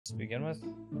to begin with.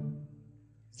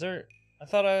 Is there... I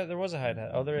thought there was a hide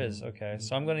hat. Oh, there is. Okay,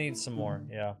 so I'm gonna need some more.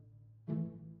 Yeah.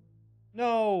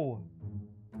 No!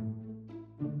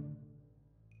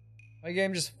 My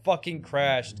game just fucking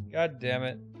crashed. God damn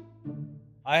it.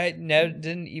 I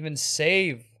didn't even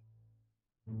save.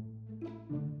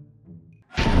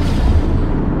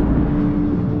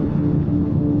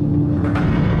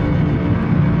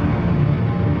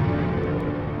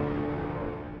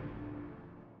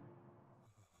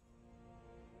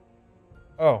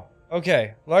 Oh,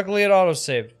 okay. Luckily it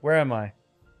auto-saved. Where am I?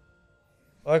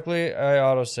 Luckily I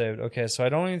auto-saved. Okay, so I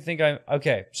don't even think I'm...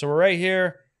 Okay, so we're right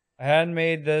here. I hadn't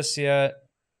made this yet.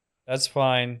 That's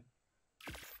fine.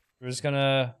 We're just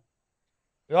gonna...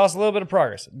 We lost a little bit of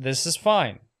progress. This is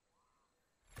fine.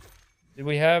 Did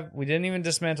we have... We didn't even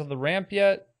dismantle the ramp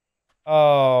yet?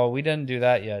 Oh, we didn't do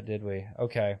that yet, did we?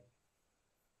 Okay.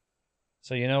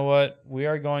 So you know what? We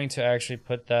are going to actually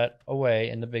put that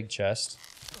away in the big chest.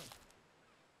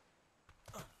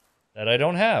 That I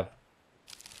don't have.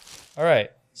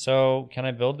 Alright, so can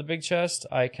I build the big chest?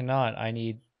 I cannot. I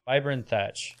need fiber and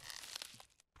thatch.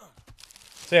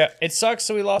 So yeah, it sucks,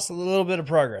 so we lost a little bit of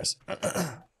progress.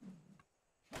 But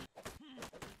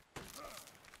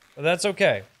that's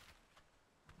okay.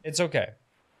 It's okay.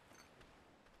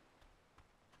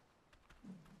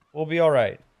 We'll be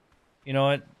alright. You know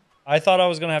what? I thought I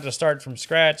was going to have to start from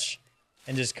scratch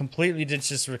and just completely ditch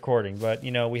this recording. But,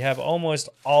 you know, we have almost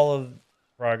all of the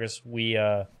progress we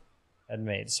had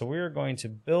made. So we're going to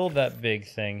build that big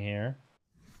thing here.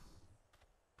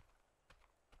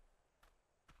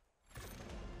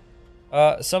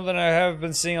 Something I have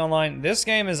been seeing online. This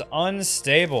game is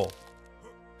unstable.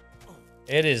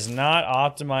 It is not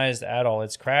optimized at all.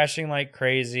 It's crashing like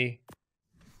crazy.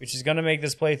 Which is going to make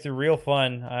this playthrough real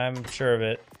fun. I'm sure of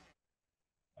it.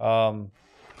 But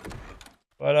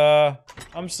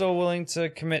I'm still willing to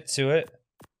commit to it.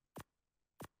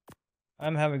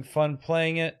 I'm having fun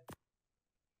playing it.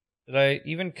 Did I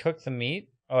even cook the meat?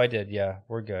 Oh, I did. Yeah,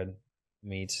 we're good.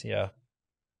 Meat, yeah.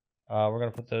 We're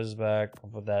going to put those back. I'll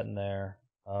put that in there.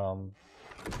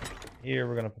 Here,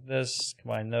 we're going to put this.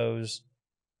 Combine those.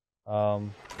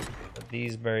 Put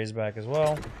these berries back as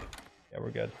well. Yeah,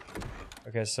 we're good.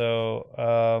 Okay, so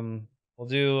we'll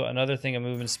do another thing of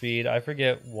movement speed. I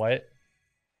forget what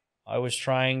I was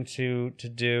trying to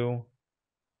do,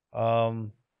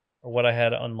 or what I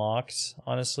had unlocked,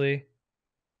 honestly.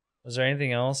 Was there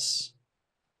anything else?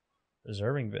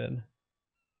 Preserving bin.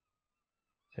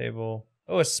 Table.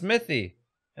 Oh, a smithy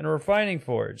and a refining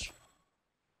forge.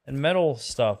 And metal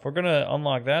stuff. We're gonna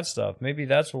unlock that stuff. Maybe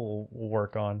that's what we'll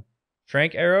work on.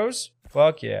 Trank arrows?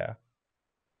 Fuck yeah.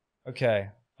 Okay.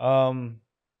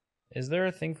 Is there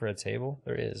a thing for a table?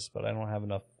 There is, but I don't have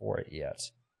enough for it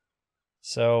yet.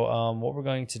 So, what we're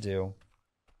going to do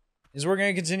is we're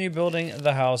going to continue building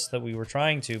the house that we were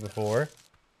trying to before.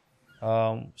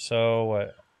 So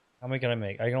what? How many can I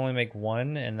make? I can only make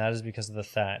one, and that is because of the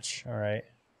thatch. All right.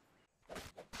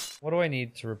 What do I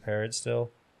need to repair it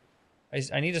still?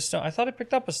 I need a stone. I thought I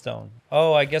picked up a stone.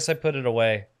 Oh, I guess I put it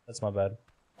away. That's my bad.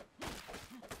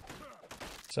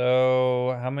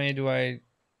 So, how many do I...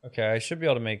 Okay, I should be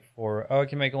able to make 4. Oh, I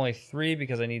can make only 3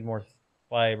 because I need more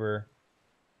fiber.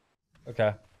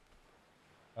 Okay.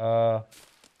 That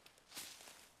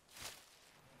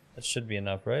should be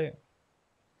enough, right?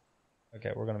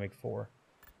 Okay, we're gonna make 4.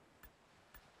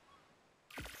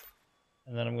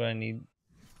 And then I'm gonna need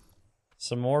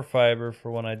some more fiber for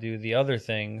when I do the other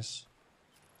things.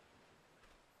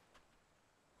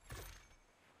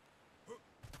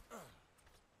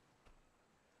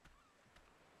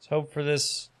 Let's hope for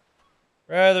this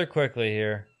rather quickly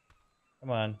here. Come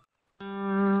on.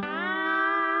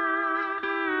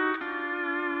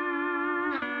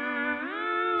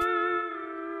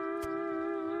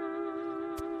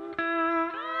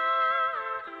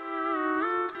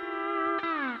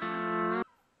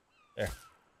 There.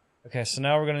 Okay, so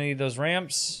now we're gonna need those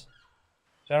ramps.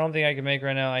 Which I don't think I can make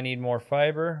right now. I need more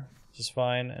fiber, which is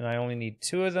fine, and I only need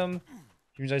 2 of them.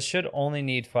 Which means I should only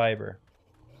need fiber.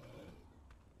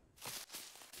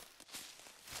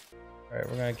 Alright,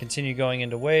 we're going to continue going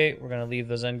into weight. We're going to leave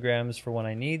those engrams for when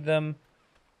I need them.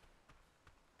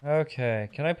 Okay,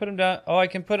 can I put them down? Oh, I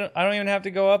can put them... I don't even have to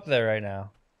go up there right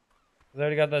now. I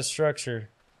already got that structure.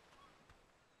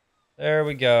 There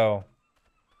we go.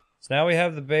 So now we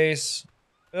have the base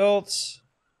built.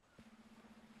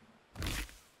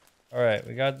 Alright,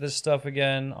 we got this stuff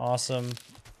again. Awesome.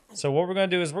 So what we're going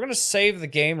to do is we're going to save the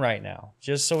game right now.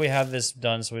 Just so we have this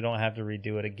done so we don't have to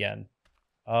redo it again.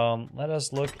 Let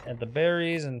us look at the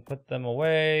berries and put them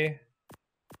away.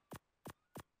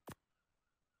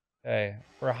 Okay,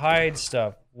 for hide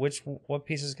stuff, what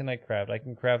pieces can I craft? I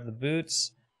can craft the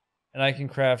boots, and I can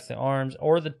craft the arms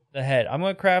or the head. I'm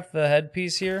gonna craft the head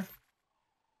piece here.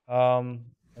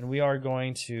 And we are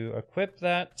going to equip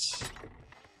that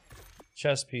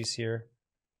chest piece here.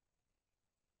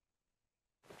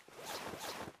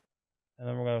 And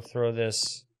then we're gonna throw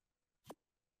this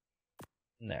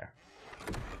in there.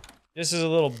 This is a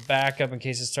little backup in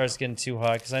case it starts getting too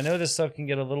hot, because I know this stuff can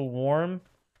get a little warm,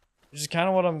 which is kind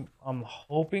of what I'm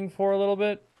hoping for a little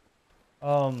bit.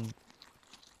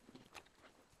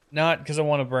 Not because I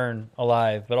want to burn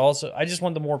alive, but also I just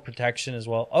want the more protection as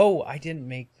well. Oh, I didn't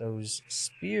make those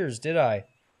spears, did I?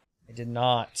 I did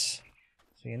not.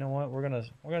 So you know what? We're gonna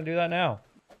do that now.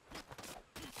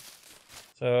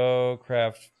 So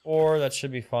craft 4. That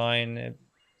should be fine. It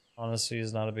honestly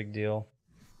is not a big deal.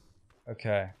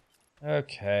 Okay.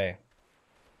 Okay.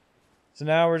 So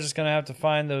now we're just gonna have to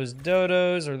find those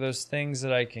dodos or those things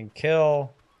that I can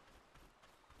kill.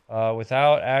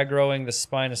 Without aggroing the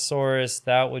Spinosaurus,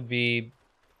 that would be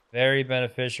very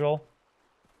beneficial.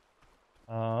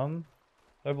 I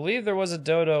believe there was a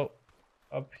dodo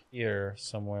up here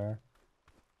somewhere.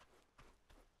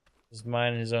 Just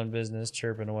minding his own business,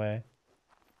 chirping away.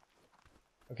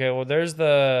 Okay, well there's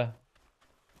the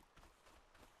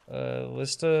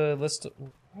Lista.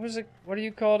 What is it? What are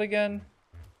you called again?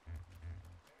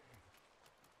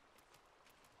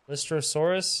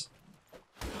 Listrosaurus?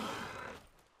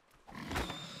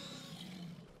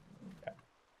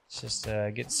 Let's just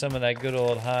get some of that good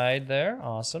old hide there.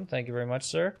 Awesome. Thank you very much,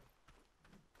 sir.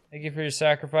 Thank you for your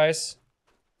sacrifice.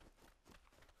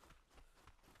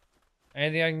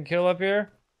 Anything I can kill up here?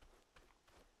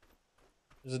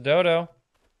 There's a dodo.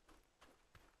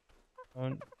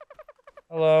 Oh,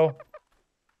 hello.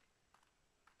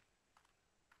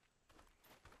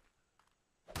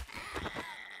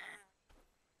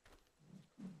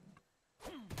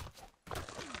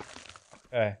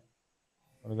 Okay.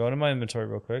 I'm gonna go into my inventory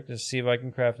real quick to see if I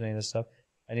can craft any of this stuff.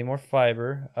 I need more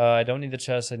fiber. I don't need the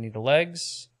chest, I need the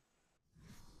legs.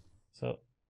 So.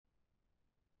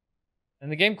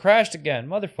 And the game crashed again,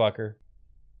 motherfucker.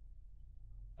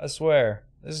 I swear,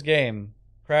 this game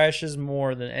crashes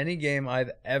more than any game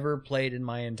I've ever played in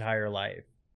my entire life.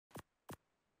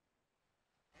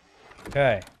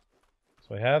 Okay.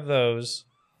 So we have those.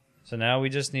 So now we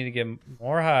just need to get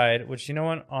more hide, which, you know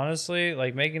what, honestly,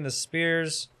 like making the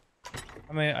spears,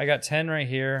 I mean, I got 10 right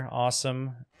here,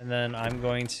 awesome. And then I'm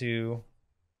going to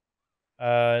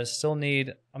I'm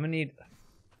gonna need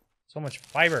so much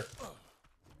fiber.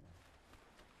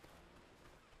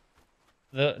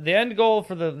 The end goal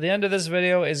for the end of this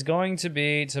video is going to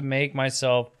be to make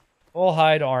myself full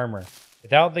hide armor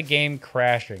without the game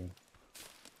crashing.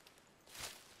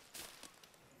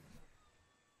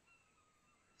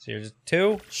 So here's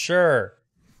 2? Sure.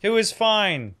 2 is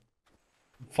fine.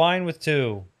 I'm fine with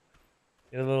 2.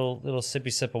 Get a little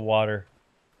sippy sip of water.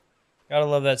 Gotta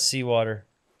love that seawater.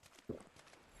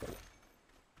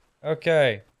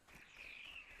 Okay.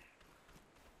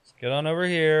 Let's get on over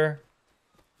here.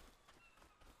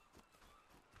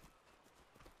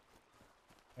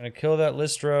 I'm gonna kill that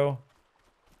Listro.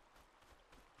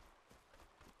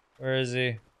 Where is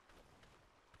he?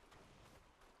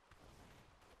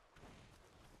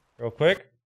 Real quick.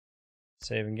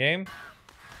 Saving game.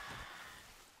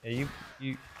 Yeah,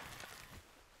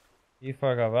 you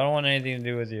fuck off. I don't want anything to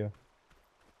do with you.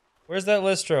 Where's that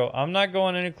Listro? I'm not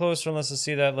going any closer unless I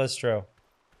see that Listro.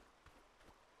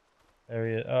 There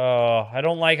he is. Oh, I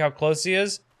don't like how close he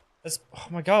is. Oh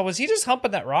my god, was he just humping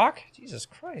that rock? Jesus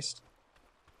Christ.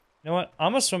 You know what?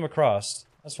 I'm gonna swim across.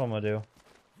 That's what I'm gonna do.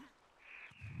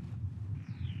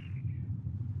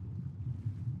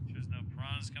 There's no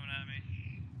prawns coming at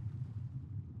me.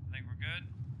 I think we're good.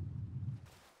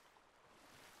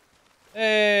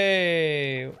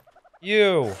 Hey!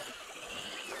 You!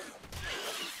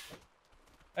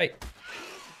 Hey!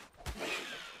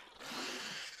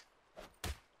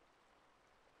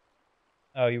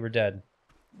 Oh, you were dead.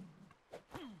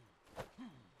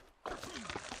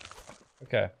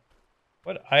 Okay.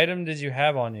 What item did you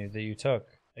have on you that you took?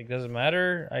 Like, does it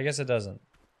matter? I guess it doesn't.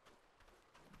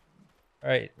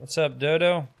 Alright, what's up,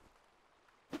 Dodo?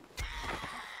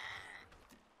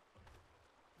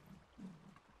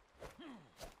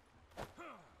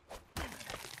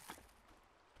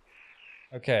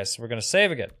 Okay, so we're gonna save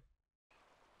again.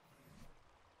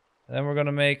 And then we're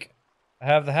gonna make... I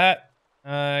have the hat.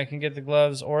 I can get the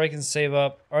gloves, or I can save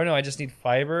up... Or no, I just need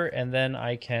fiber, and then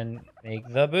I can make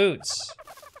the boots.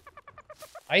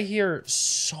 I hear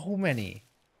so many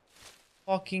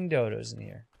fucking dodos in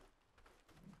here.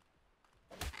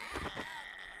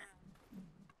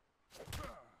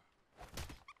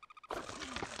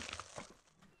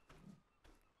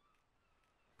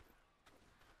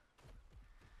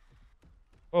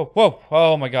 Whoa, whoa!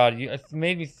 Oh my god, you it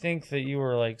made me think that you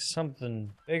were like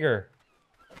something bigger.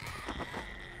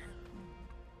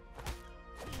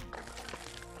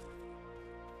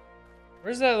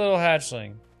 Where's that little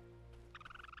hatchling?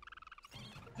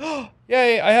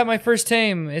 Yay, I have my first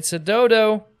tame. It's a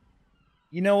dodo.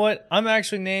 You know what? I'm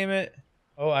actually name it.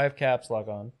 Oh, I have caps lock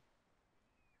on.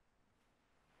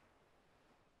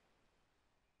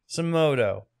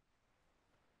 Samodo.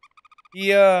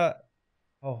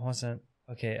 Oh, wasn't.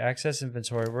 Okay, access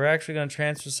inventory. We're actually going to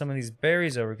transfer some of these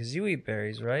berries over because you eat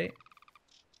berries, right?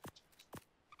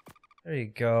 There you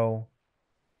go.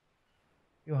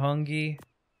 You hungry?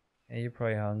 Yeah, you're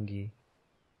probably hungry.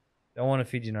 Don't want to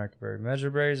feed you narcoberry. Measure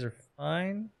berries are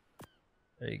fine.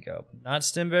 There you go. But not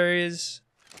stem berries.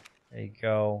 There you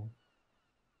go.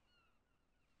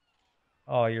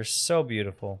 Oh, you're so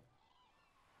beautiful.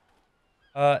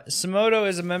 Samodo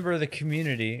is a member of the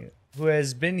community who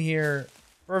has been here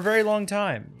for a very long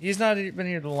time. He's not been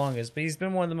here the longest, but he's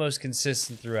been one of the most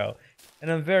consistent throughout. And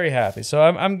I'm very happy. So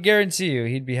I'm guarantee you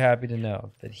he'd be happy to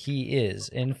know that he is,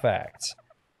 in fact,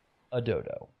 a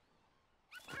dodo.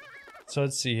 So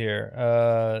let's see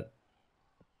here.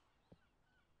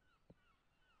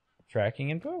 Tracking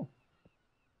info.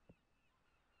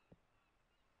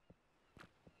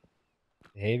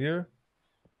 Behavior.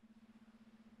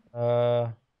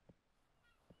 Let's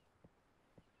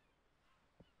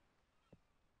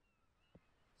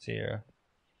see here.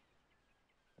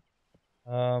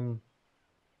 Your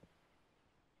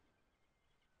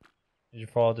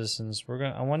fall distance.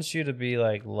 I want you to be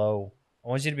like low. I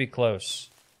want you to be close.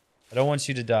 I don't want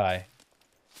you to die.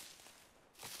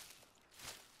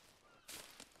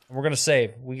 And we're gonna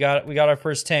save. We got our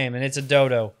first tame, and it's a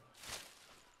dodo.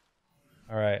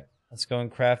 All right, let's go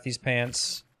and craft these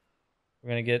pants. We're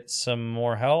gonna get some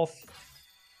more health.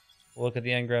 We'll look at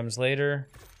the engrams later.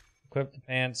 Equip the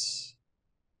pants.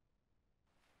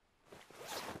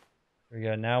 There we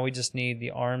go. Now we just need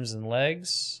the arms and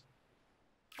legs.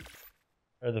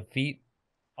 Or the feet.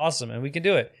 Awesome, and we can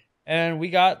do it. And we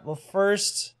got the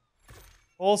first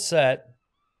full set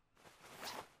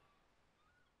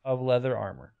of leather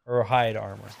armor. Or hide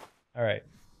armor. Alright.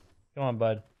 Come on,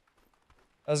 bud.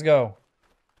 Let's go.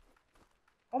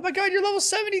 Oh my god, you're level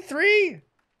 73!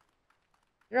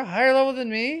 You're a higher level than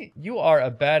me? You are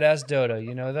a badass dodo,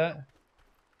 you know that?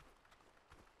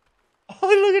 Oh,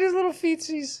 look at his little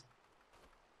feetsies.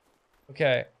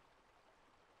 Okay.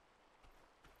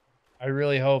 I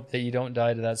really hope that you don't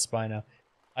die to that spino.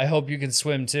 I hope you can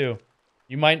swim too.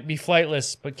 You might be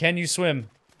flightless, but can you swim?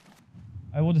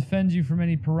 I will defend you from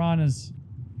any piranhas.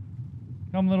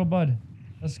 Come, little bud.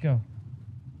 Let's go.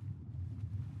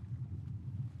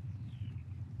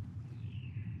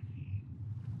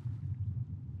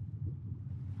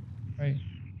 All right.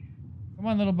 Come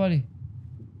on, little buddy.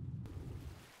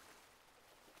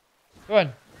 Go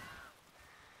on.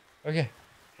 Okay.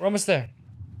 We're almost there.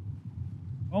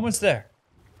 Almost there.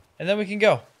 And then we can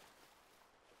go.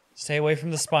 Stay away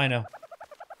from the spino.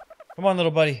 Come on,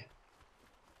 little buddy.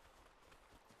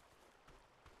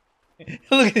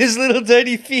 Look at his little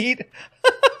tiny feet.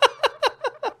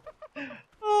 Oh,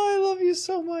 I love you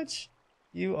so much.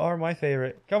 You are my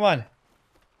favorite. Come on.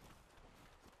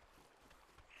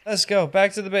 Let's go.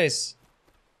 Back to the base.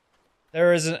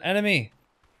 There is an enemy.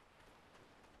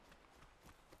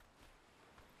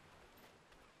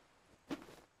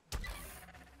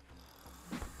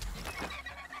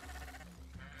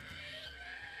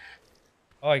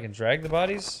 Oh, I can drag the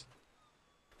bodies?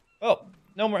 Oh,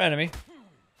 no more enemy.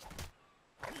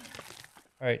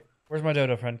 Alright, where's my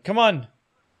dodo friend? Come on!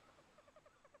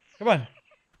 Come on.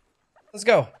 Let's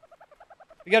go.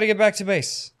 We gotta get back to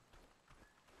base.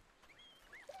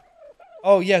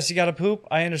 Oh, yes, you gotta poop?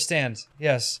 I understand.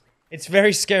 Yes. It's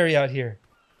very scary out here.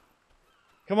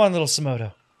 Come on, little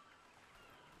Samodo.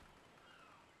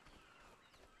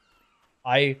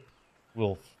 I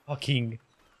will fucking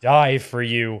die for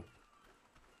you.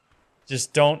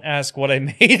 Just don't ask what I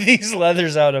made these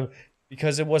leathers out of,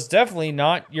 because it was definitely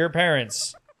not your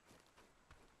parents.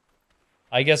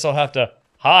 I guess I'll have to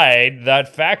hide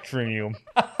that fact from you.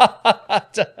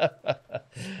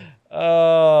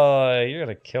 Oh, you're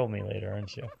gonna kill me later,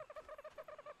 aren't you?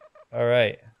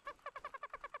 Alright.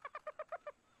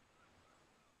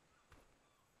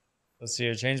 Let's see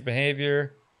here. Change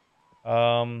behavior.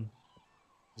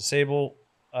 Disable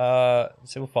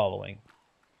following.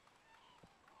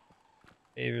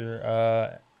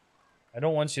 Behavior, I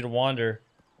don't want you to wander.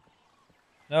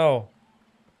 No.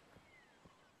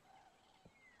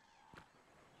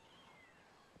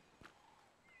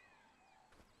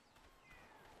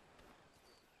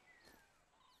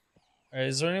 Alright,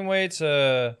 is there any way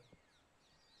to...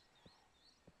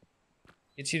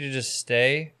 Gets you to just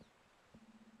stay.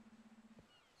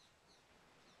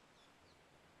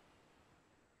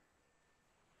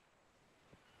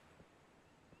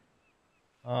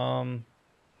 We're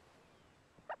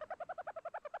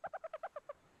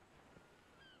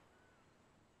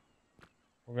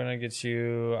gonna get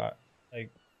you like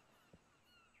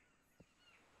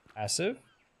passive,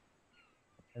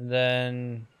 and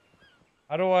then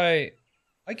how do I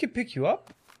could pick you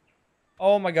up?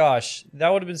 Oh my gosh, that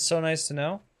would have been so nice to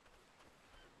know.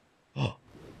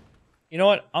 You know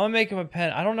what? I'm gonna make him a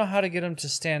pen. I don't know how to get him to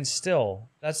stand still.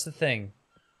 That's the thing.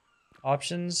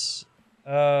 Options.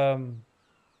 Back.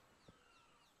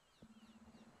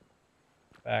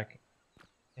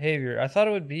 Behavior. I thought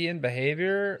it would be in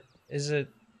behavior. Is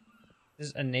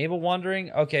enable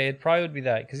wandering? Okay, it probably would be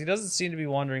that, because he doesn't seem to be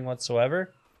wandering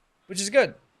whatsoever, which is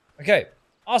good. Okay,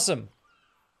 awesome.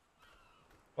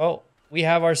 Well, we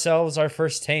have ourselves our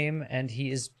first tame, and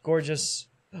he is gorgeous.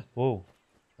 Whoa,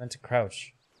 meant to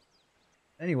crouch.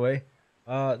 Anyway,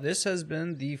 this has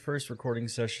been the first recording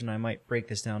session. I might break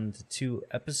this down into 2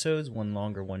 episodes, one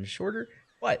longer, one shorter.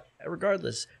 But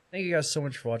regardless, thank you guys so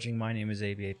much for watching. My name is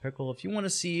ABA Pickle. If you want to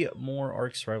see more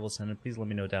Ark Survival Ascended, please let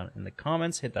me know down in the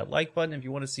comments. Hit that like button. If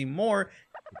you want to see more,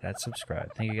 hit that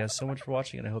subscribe. Thank you guys so much for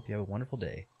watching, and I hope you have a wonderful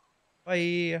day.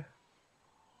 Bye.